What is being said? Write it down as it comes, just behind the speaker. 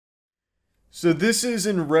So this is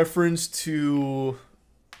in reference to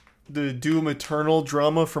the Doom Eternal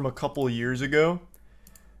drama from a couple years ago.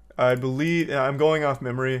 I believe I'm going off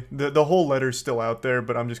memory. The whole letter's still out there,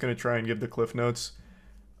 but I'm just going to try and give the cliff notes.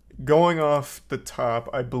 Going off the top,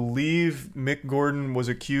 I believe Mick Gordon was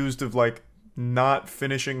accused of like not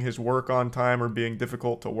finishing his work on time or being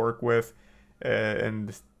difficult to work with,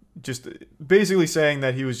 and just basically saying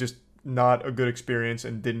that he was just not a good experience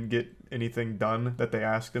and didn't get anything done that they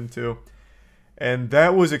asked him to. And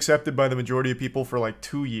that was accepted by the majority of people for like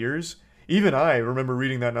 2 years. Even I remember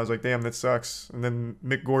reading that and I was like, damn, that sucks. And then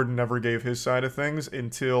Mick Gordon never gave his side of things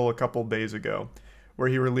until a couple days ago, where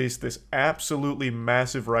he released this absolutely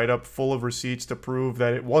massive write-up full of receipts to prove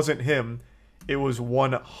that it wasn't him. It was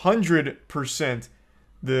 100%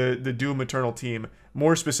 the Doom Eternal team.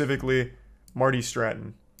 More specifically, Marty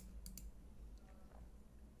Stratton.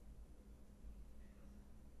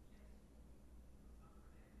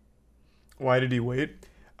 Why did he wait?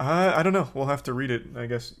 I don't know. We'll have to read it, I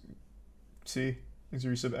guess. See? These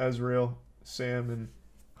are some Azrael, Sam, and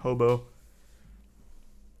Hobo.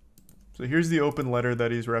 So here's the open letter that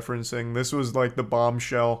he's referencing. This was like the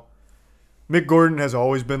bombshell. Mick Gordon has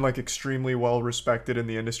always been like extremely well respected in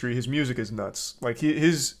the industry. His music is nuts. Like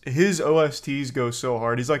his OSTs go so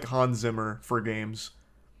hard. He's like Hans Zimmer for games.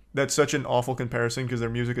 That's such an awful comparison because their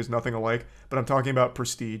music is nothing alike. But I'm talking about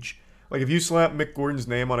prestige. Like if you slap Mick Gordon's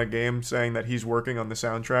name on a game saying that he's working on the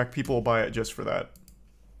soundtrack, people will buy it just for that.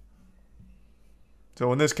 So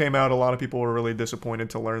when this came out, a lot of people were really disappointed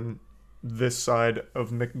to learn this side of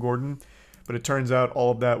Mick Gordon. But it turns out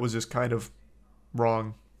all of that was just kind of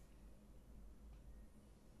wrong.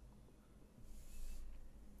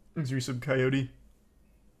 Is there some Coyote?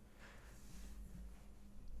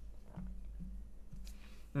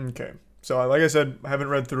 Okay. So like I said, I haven't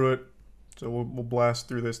read through it. So we'll blast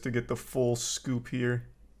through this to get the full scoop here.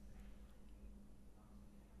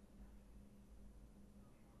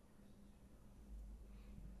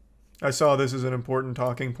 I saw this as an important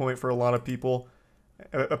talking point for a lot of people.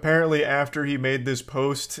 Apparently after he made this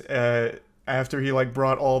post, after he like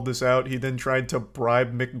brought all of this out, he then tried to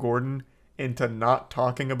bribe Mick Gordon into not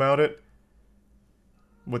talking about it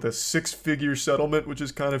with a six-figure settlement, which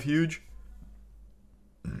is kind of huge.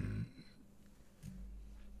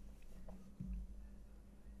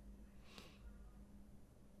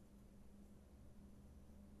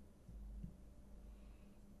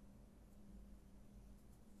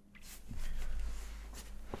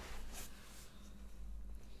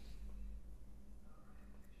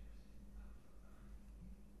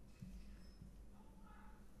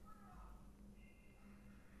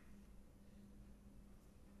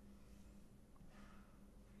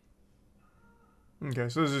 Okay,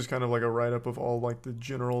 so this is kind of like a write-up of all like the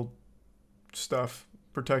general stuff.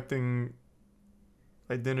 Protecting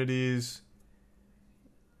identities,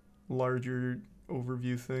 larger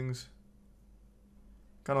overview things.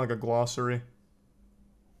 Kind of like a glossary.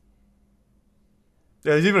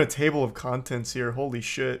 Yeah, there's even a table of contents here. Holy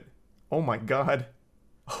shit. Oh my god.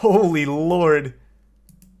 Holy lord.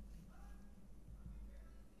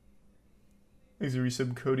 Thanks for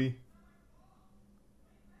resub, Cody.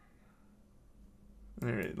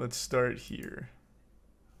 Alright, let's start here.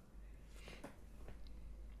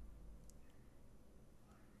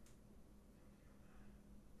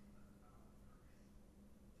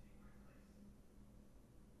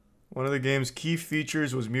 One of the game's key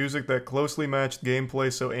features was music that closely matched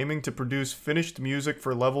gameplay, so aiming to produce finished music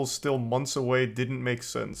for levels still months away didn't make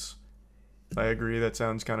sense. I agree, that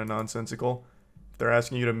sounds kind of nonsensical. If they're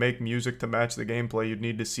asking you to make music to match the gameplay, you'd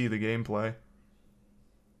need to see the gameplay.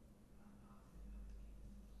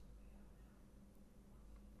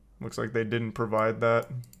 Looks like they didn't provide that.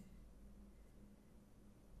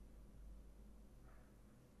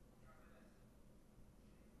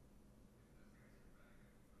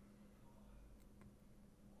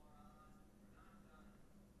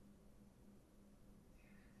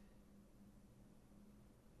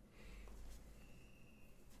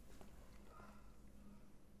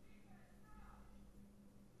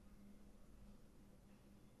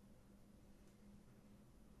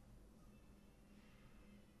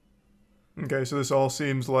 Okay, so this all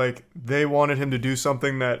seems like they wanted him to do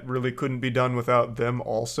something that really couldn't be done without them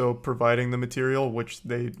also providing the material, which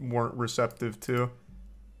they weren't receptive to.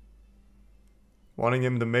 Wanting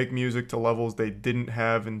him to make music to levels they didn't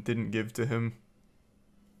have and didn't give to him.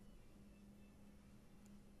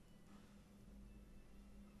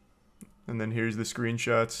 And then here's the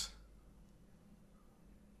screenshots.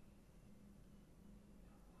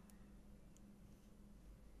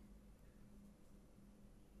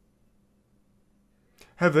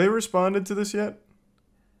 Have they responded to this yet?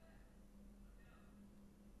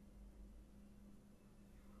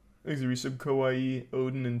 Thanks to resub Kawaii,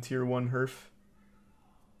 Odin, and Tier 1 Herf.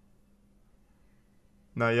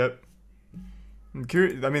 Not yet. I'm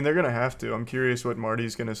curious. I mean, they're gonna have to. I'm curious what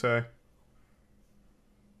Marty's gonna say.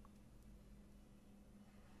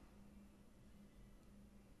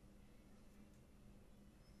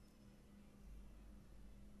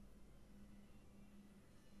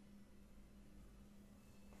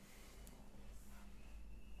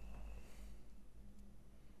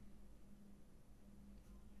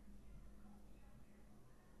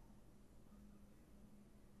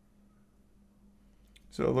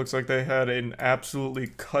 So it looks like they had an absolutely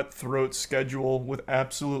cutthroat schedule with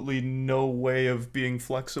absolutely no way of being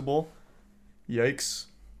flexible. Yikes.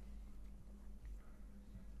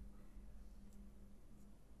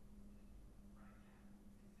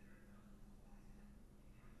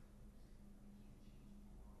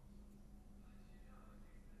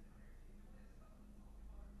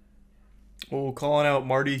 Oh, calling out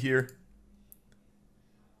Marty here.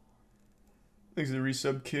 Thanks to the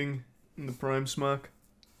resub King and the Prime Smock.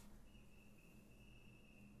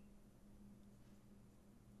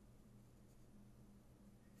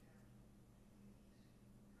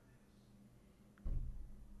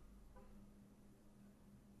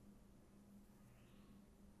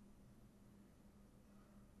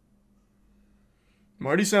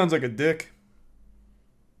 Marty sounds like a dick.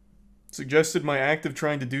 Suggested my act of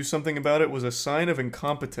trying to do something about it was a sign of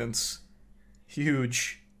incompetence.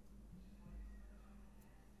 Huge.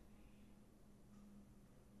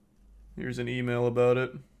 Here's an email about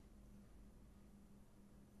it.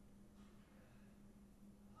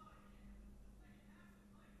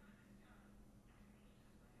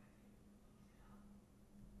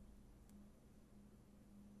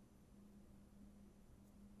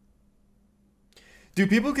 Do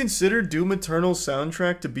people consider Doom Eternal's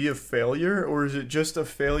soundtrack to be a failure, or is it just a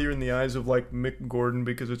failure in the eyes of, like, Mick Gordon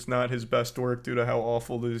because it's not his best work due to how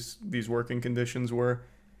awful these working conditions were?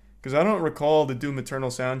 Because I don't recall the Doom Eternal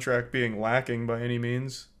soundtrack being lacking by any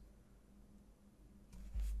means.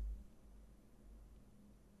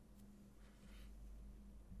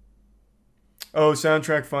 Oh,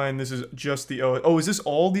 soundtrack fine. This is just the Oh, is this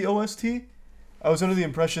all the OST? I was under the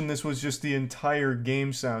impression this was just the entire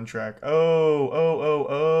game soundtrack. Oh.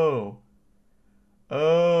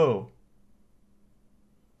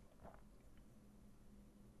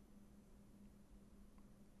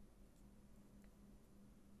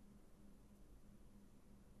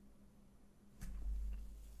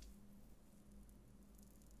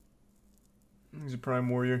 He's a Prime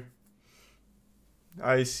Warrior.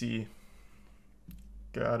 I see.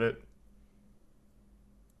 Got it.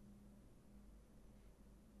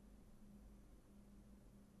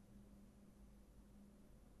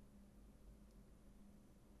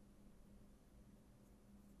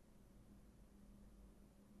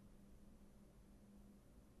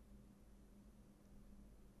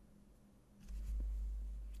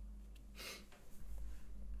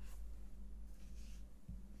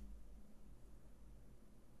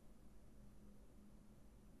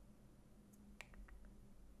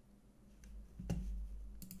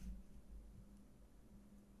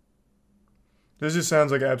 This just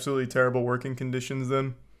sounds like absolutely terrible working conditions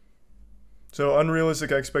then. So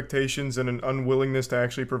unrealistic expectations and an unwillingness to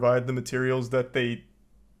actually provide the materials that they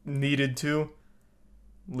needed to,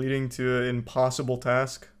 leading to an impossible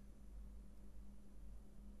task.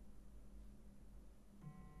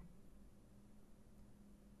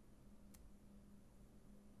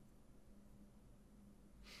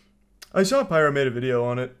 I saw Pyro made a video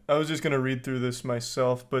on it. I was just going to read through this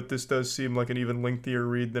myself, but this does seem like an even lengthier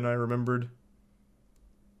read than I remembered.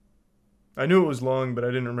 I knew it was long, but I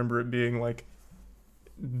didn't remember it being, like,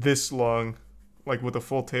 this long, like with a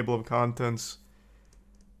full table of contents.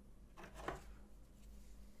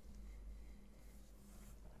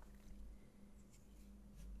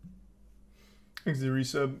 Thanks to the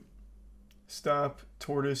resub. Stop,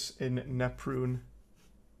 Tortoise, and Naprune.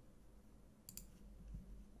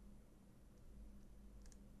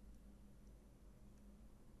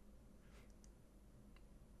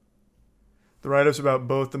 The write-ups about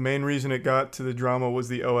both. The main reason it got to the drama was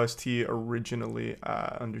the OST originally.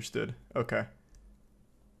 Understood. Okay.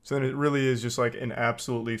 So then it really is just like an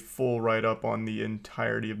absolutely full write-up on the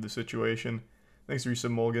entirety of the situation. Thanks,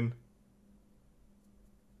 Risa Mulgan.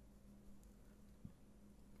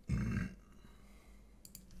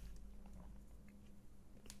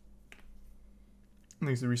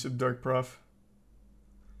 Thanks to Resub Dark Prof.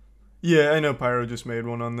 Yeah, I know Pyro just made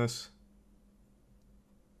one on this.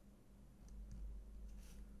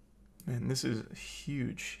 Man, this is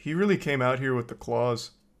huge. He really came out here with the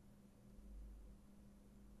claws.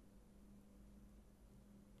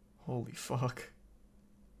 Holy fuck.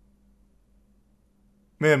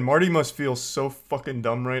 Man, Marty must feel so fucking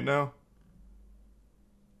dumb right now.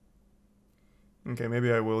 Okay,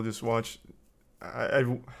 maybe I will just watch. I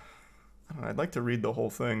don't know, I'd like to read the whole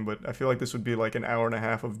thing, but I feel like this would be like an hour and a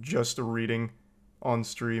half of just reading on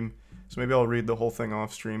stream. So maybe I'll read the whole thing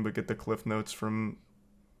off stream, but get the cliff notes from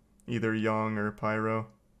either Young or Pyro.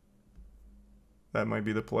 That might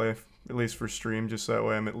be the play, at least for stream, just that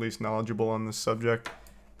way I'm at least knowledgeable on this subject,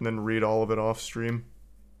 and then read all of it off stream.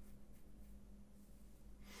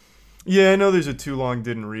 Yeah, I know there's a too long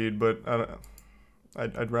didn't read, but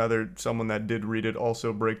I'd rather someone that did read it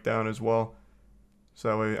also break down as well. So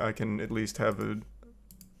that way I can at least have a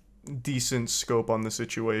decent scope on the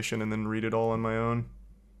situation and then read it all on my own.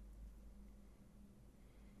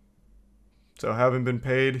 So haven't been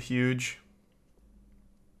paid, huge.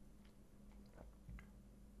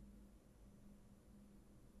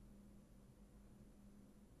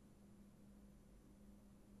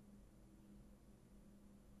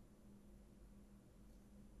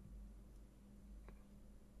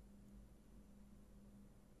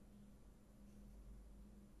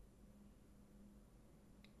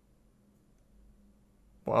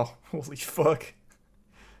 Wow, holy fuck.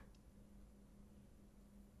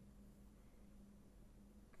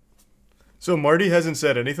 So Marty hasn't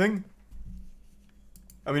said anything?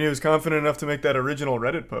 I mean, he was confident enough to make that original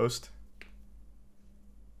Reddit post.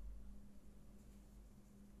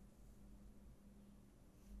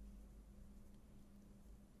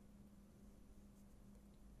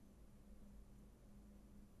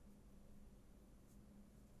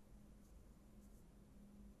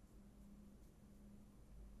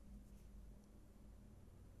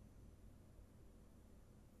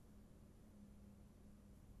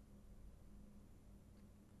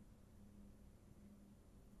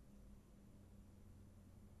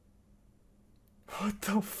 What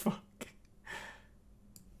the fuck?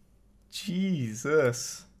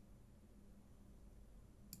 Jesus.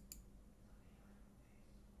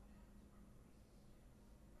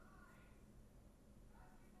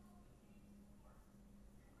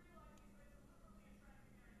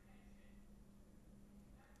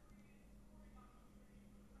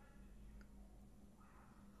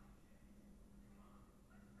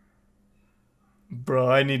 Bro,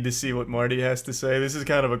 I need to see what Marty has to say. This is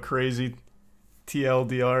kind of a crazy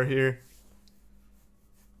TLDR here.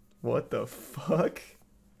 What the fuck?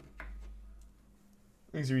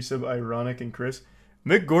 Thanks for resub, Ironic and Chris.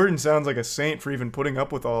 Mick Gordon sounds like a saint for even putting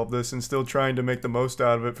up with all of this and still trying to make the most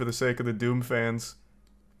out of it for the sake of the Doom fans.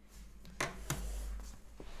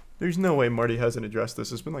 There's no way Marty hasn't addressed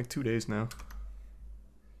this. It's been like 2 days now.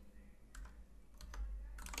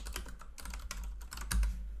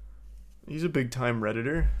 He's a big time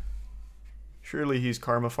Redditor. Surely he's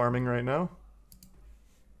karma farming right now.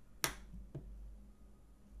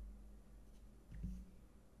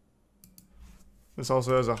 This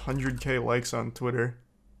also has 100k likes on Twitter.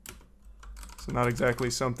 So not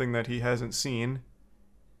exactly something that he hasn't seen.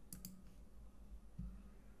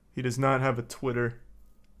 He does not have a Twitter.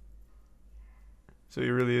 So he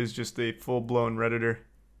really is just a full-blown Redditor.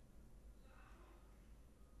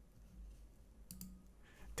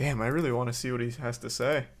 Damn, I really want to see what he has to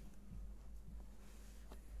say.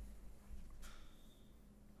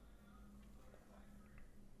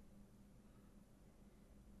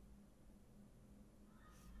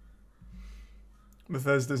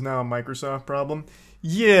 Bethesda's now a Microsoft problem.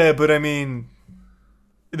 Yeah, but I mean,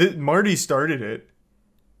 Marty started it.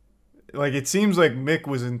 Like, it seems like Mick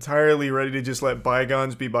was entirely ready to just let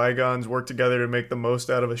bygones be bygones, work together to make the most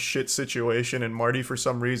out of a shit situation, and Marty, for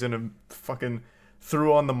some reason, fucking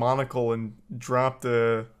threw on the monocle and dropped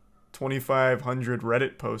a 2,500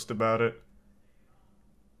 Reddit post about it.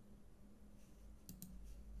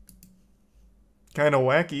 Kind of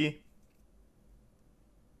wacky.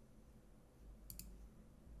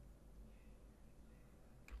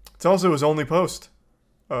 It's also his only post.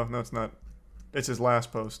 Oh, no, it's not. It's his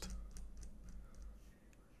last post.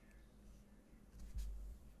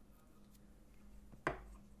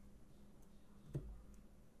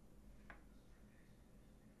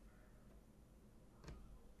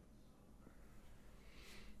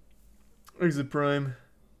 Exit Prime.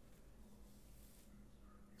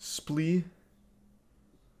 Splee.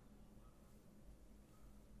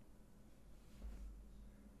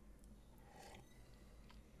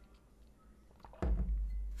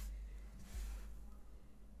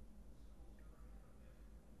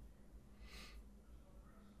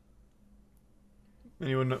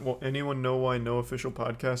 Anyone know why no official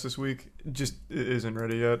podcast this week? Just it isn't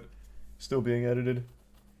ready yet. Still being edited.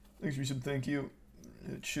 Thanks, Resub. Thank you.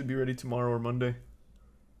 It should be ready tomorrow or Monday.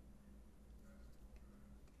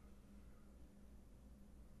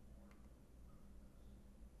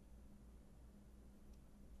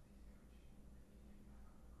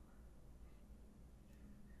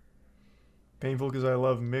 Painful because I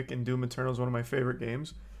love Mick and Doom Eternal is one of my favorite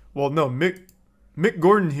games. Well, no, Mick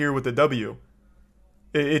Gordon here with the W.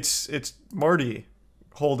 It's Marty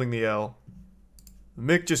holding the L.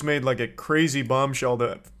 Mick just made like a crazy bombshell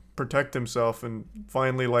to protect himself and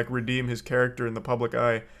finally like redeem his character in the public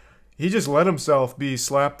eye. He just let himself be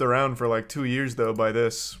slapped around for like 2 years though by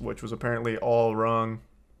this, which was apparently all wrong.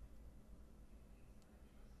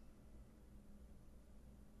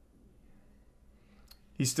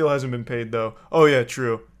 He still hasn't been paid though. Oh yeah,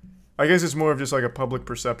 true. I guess it's more of just like a public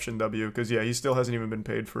perception W, because yeah, he still hasn't even been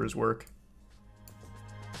paid for his work.